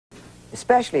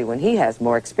especially when he has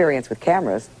more experience with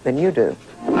cameras than you do.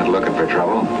 I'm not looking for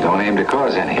trouble. Don't aim to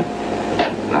cause any.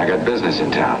 I got business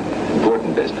in town.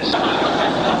 Important business.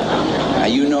 Now,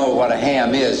 you know what a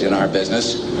ham is in our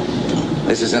business.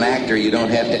 This is an actor you don't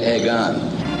have to egg on.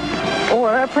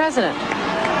 Or a president.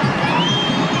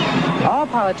 All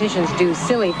politicians do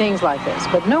silly things like this,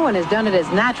 but no one has done it as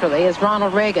naturally as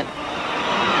Ronald Reagan.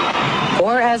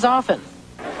 Or as often.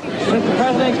 Mr.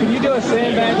 President, can you do a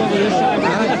sandbag over this side?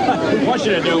 I want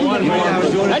you to do one.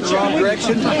 That's the wrong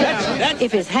direction.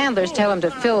 If his handlers tell him to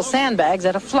fill sandbags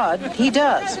at a flood, he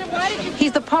does.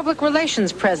 He's the public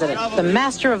relations president, the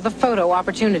master of the photo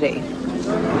opportunity.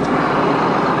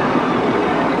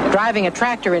 Driving a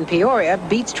tractor in Peoria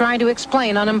beats trying to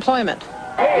explain unemployment.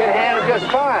 You handled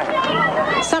just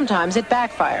fine. Sometimes it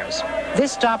backfires.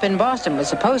 This stop in Boston was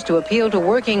supposed to appeal to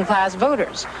working-class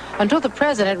voters until the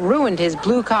president ruined his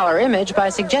blue-collar image by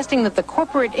suggesting that the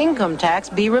corporate income tax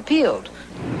be repealed.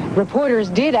 Reporters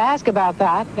did ask about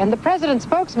that, and the president's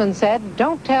spokesman said,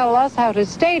 "Don't tell us how to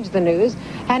stage the news,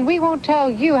 and we won't tell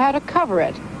you how to cover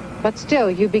it." But still,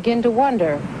 you begin to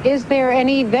wonder, is there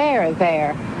any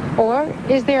there? Or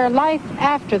is there life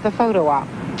after the photo op?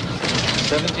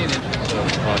 17 inches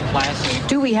of classic.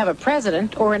 Do we have a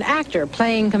president or an actor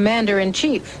playing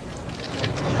commander-in-chief?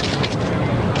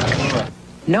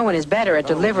 No one is better at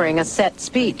delivering a set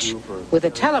speech. With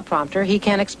a teleprompter, he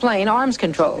can explain arms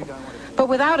control. But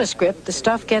without a script, the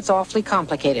stuff gets awfully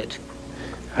complicated.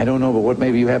 I don't know, but what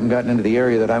maybe you haven't gotten into the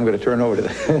area that I'm going to turn over to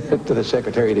the, to the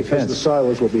Secretary of Defense. The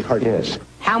silos will be hard. Yes.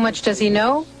 How much does he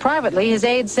know? Privately, his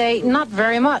aides say not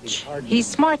very much. He's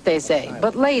smart, they say,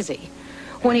 but lazy.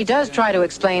 When he does try to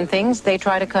explain things, they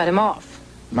try to cut him off.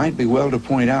 Might be well to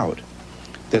point out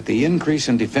that the increase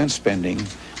in defense spending,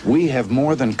 we have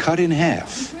more than cut in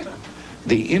half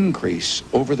the increase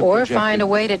over the Or find a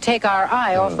way to take our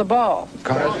eye off the ball.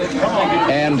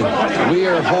 And we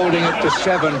are holding it to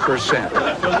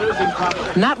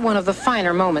 7%. Not one of the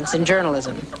finer moments in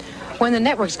journalism. When the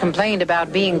networks complained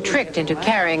about being tricked into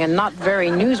carrying a not very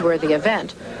newsworthy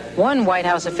event, one White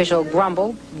House official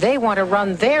grumbled they want to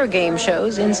run their game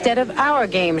shows instead of our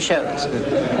game shows.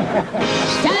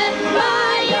 Stand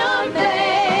by your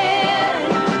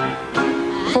man.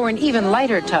 For an even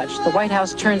lighter touch, the White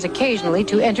House turns occasionally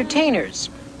to entertainers.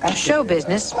 Show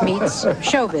business meets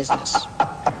show business.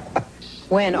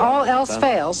 When all else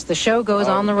fails, the show goes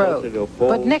on the road.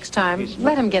 But next time,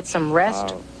 let him get some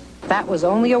rest. That was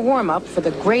only a warm-up for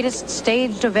the greatest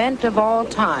staged event of all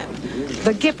time.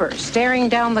 The Gipper staring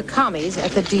down the commies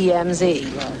at the DMZ.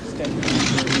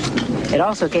 It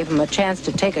also gave him a chance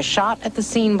to take a shot at the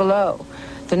scene below.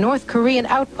 The North Korean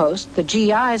outpost the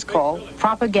GIs call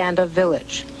Propaganda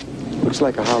Village. Looks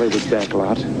like a Hollywood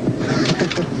backlot.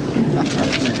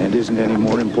 And isn't any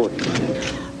more important.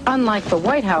 Unlike the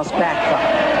White House backlot,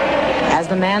 as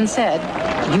the man said,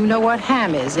 you know what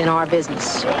ham is in our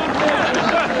business.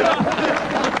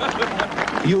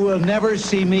 You will never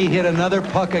see me hit another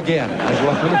puck again.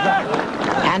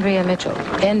 Andrea Mitchell,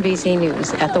 NBC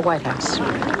News at the White House.